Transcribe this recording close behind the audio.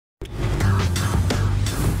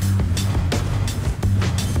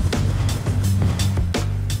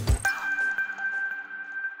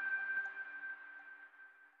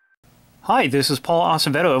Hi, this is Paul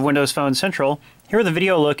Acevedo of Windows Phone Central, here with a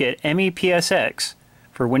video look at EmiPSX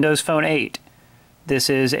for Windows Phone 8. This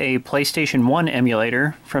is a PlayStation 1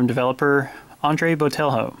 emulator from developer Andre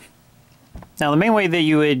Botelho. Now, the main way that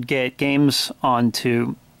you would get games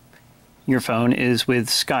onto your phone is with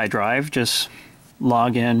SkyDrive. Just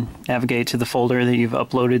log in, navigate to the folder that you've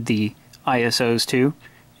uploaded the ISOs to,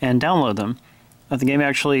 and download them.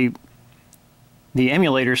 The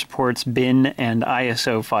emulator supports bin and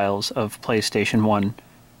ISO files of PlayStation 1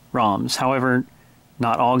 ROMs. However,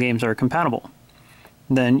 not all games are compatible.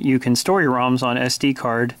 Then you can store your ROMs on SD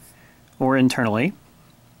card or internally.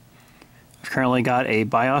 I've currently got a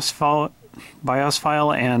BIOS file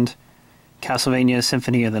and Castlevania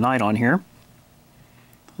Symphony of the Night on here.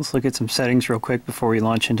 Let's look at some settings real quick before we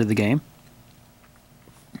launch into the game.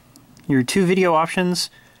 Your two video options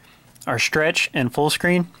are stretch and full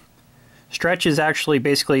screen. Stretch is actually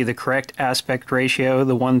basically the correct aspect ratio,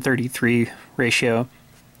 the 1:33 ratio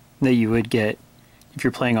that you would get if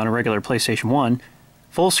you're playing on a regular PlayStation 1.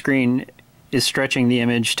 Full screen is stretching the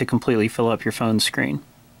image to completely fill up your phone's screen.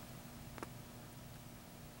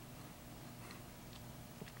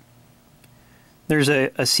 There's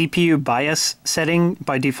a CPU bias setting.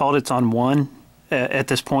 By default it's on 1 at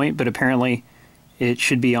this point, but apparently it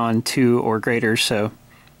should be on 2 or greater, so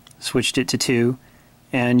switched it to 2.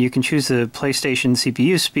 And you can choose the PlayStation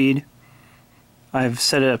CPU speed. I've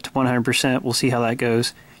set it up to 100%. We'll see how that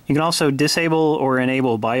goes. You can also disable or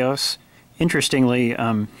enable BIOS. Interestingly,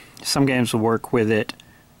 some games will work with it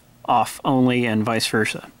off only and vice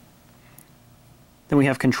versa. Then we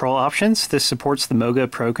have control options. This supports the Moga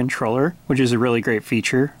Pro controller, which is a really great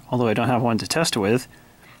feature, although I don't have one to test it with.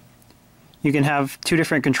 You can have two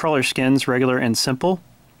different controller skins, regular and simple.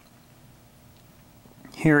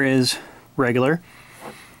 Here is regular.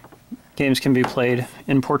 Games can be played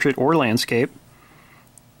in portrait or landscape.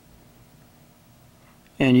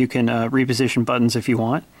 And you can reposition buttons if you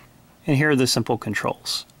want. And here are the simple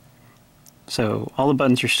controls. So all the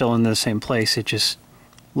buttons are still in the same place, it just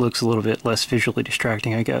looks a little bit less visually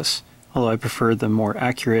distracting, I guess. Although I prefer the more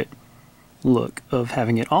accurate look of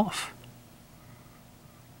having it off.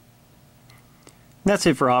 And that's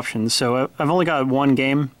it for options. So I've only got one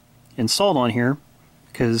game installed on here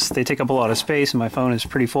because they take up a lot of space and my phone is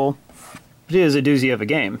pretty full. It is a doozy of a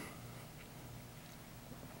game.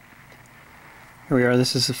 Here we are,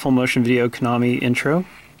 this is a full motion video Konami intro.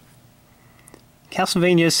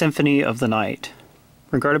 Castlevania Symphony of the Night,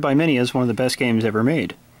 regarded by many as one of the best games ever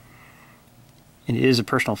made. It is a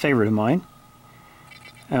personal favorite of mine.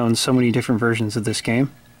 I own so many different versions of this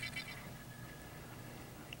game.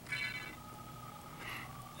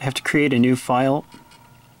 I have to create a new file.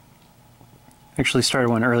 Actually started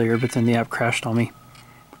one earlier, but then the app crashed on me.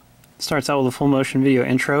 It starts out with a full motion video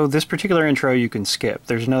intro. This particular intro you can skip.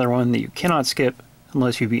 There's another one that you cannot skip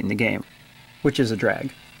unless you've beaten the game, which is a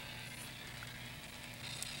drag.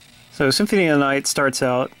 So Symphony of the Night starts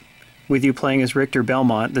out with you playing as Richter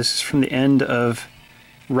Belmont. This is from the end of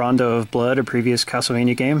Rondo of Blood, a previous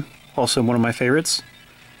Castlevania game, also one of my favorites.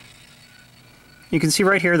 You can see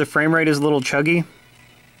right here the frame rate is a little chuggy.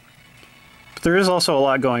 There is also a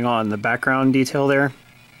lot going on. The background detail there,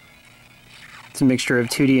 it's a mixture of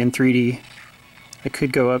 2D and 3D. I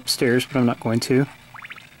could go upstairs, but I'm not going to.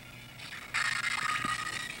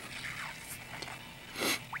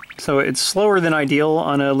 So it's slower than ideal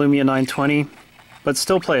on a Lumia 920, but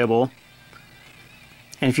still playable.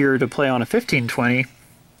 And if you were to play on a 1520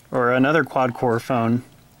 or another quad-core phone,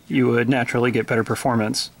 you would naturally get better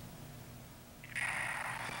performance.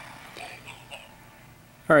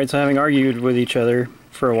 Alright, so having argued with each other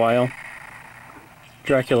for a while,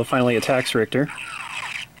 Dracula finally attacks Richter.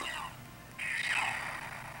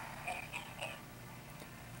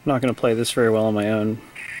 I'm not going to play this very well on my own,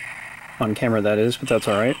 on camera that is, but that's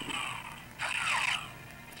alright.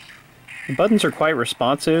 The buttons are quite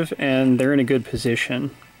responsive and they're in a good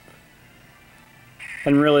position. I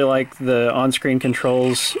didn't really like the on-screen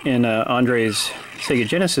controls in Andre's Sega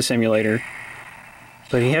Genesis emulator,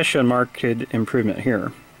 but he has shown marked improvement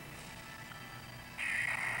here.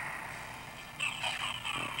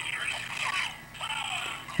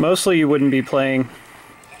 Mostly you wouldn't be playing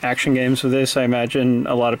action games with this. I imagine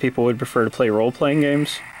a lot of people would prefer to play role-playing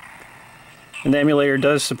games. And the emulator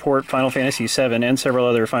does support Final Fantasy VII and several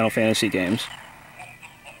other Final Fantasy games.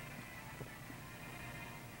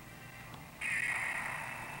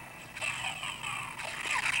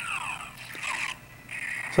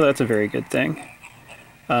 So that's a very good thing.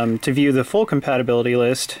 To view the full compatibility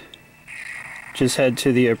list, just head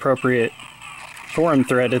to the appropriate forum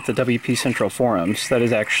thread at the WP Central forums. That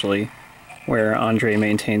is actually where Andre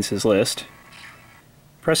maintains his list.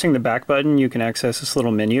 Pressing the back button, you can access this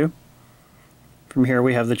little menu. From here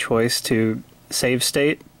we have the choice to save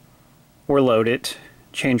state, or load it,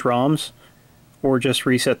 change ROMs, or just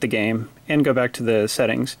reset the game and go back to the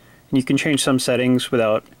settings. And you can change some settings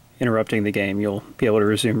without interrupting the game. You'll be able to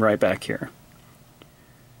resume right back here.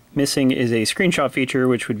 Missing is a screenshot feature,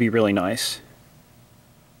 which would be really nice.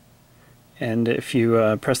 And if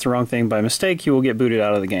you press the wrong thing by mistake, you will get booted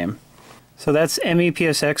out of the game. So that's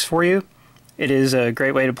EmiPSX for you. It is a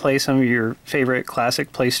great way to play some of your favorite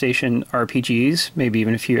classic PlayStation RPGs, maybe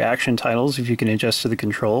even a few action titles if you can adjust to the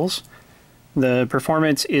controls. The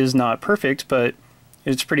performance is not perfect, but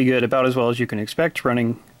it's pretty good, about as well as you can expect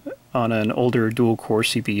running on an older dual-core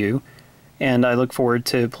CPU. And I look forward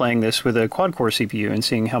to playing this with a quad-core CPU and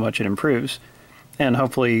seeing how much it improves. And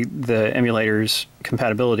hopefully the emulator's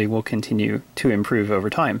compatibility will continue to improve over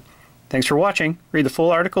time. Thanks for watching. Read the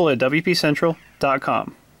full article at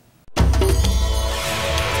wpcentral.com.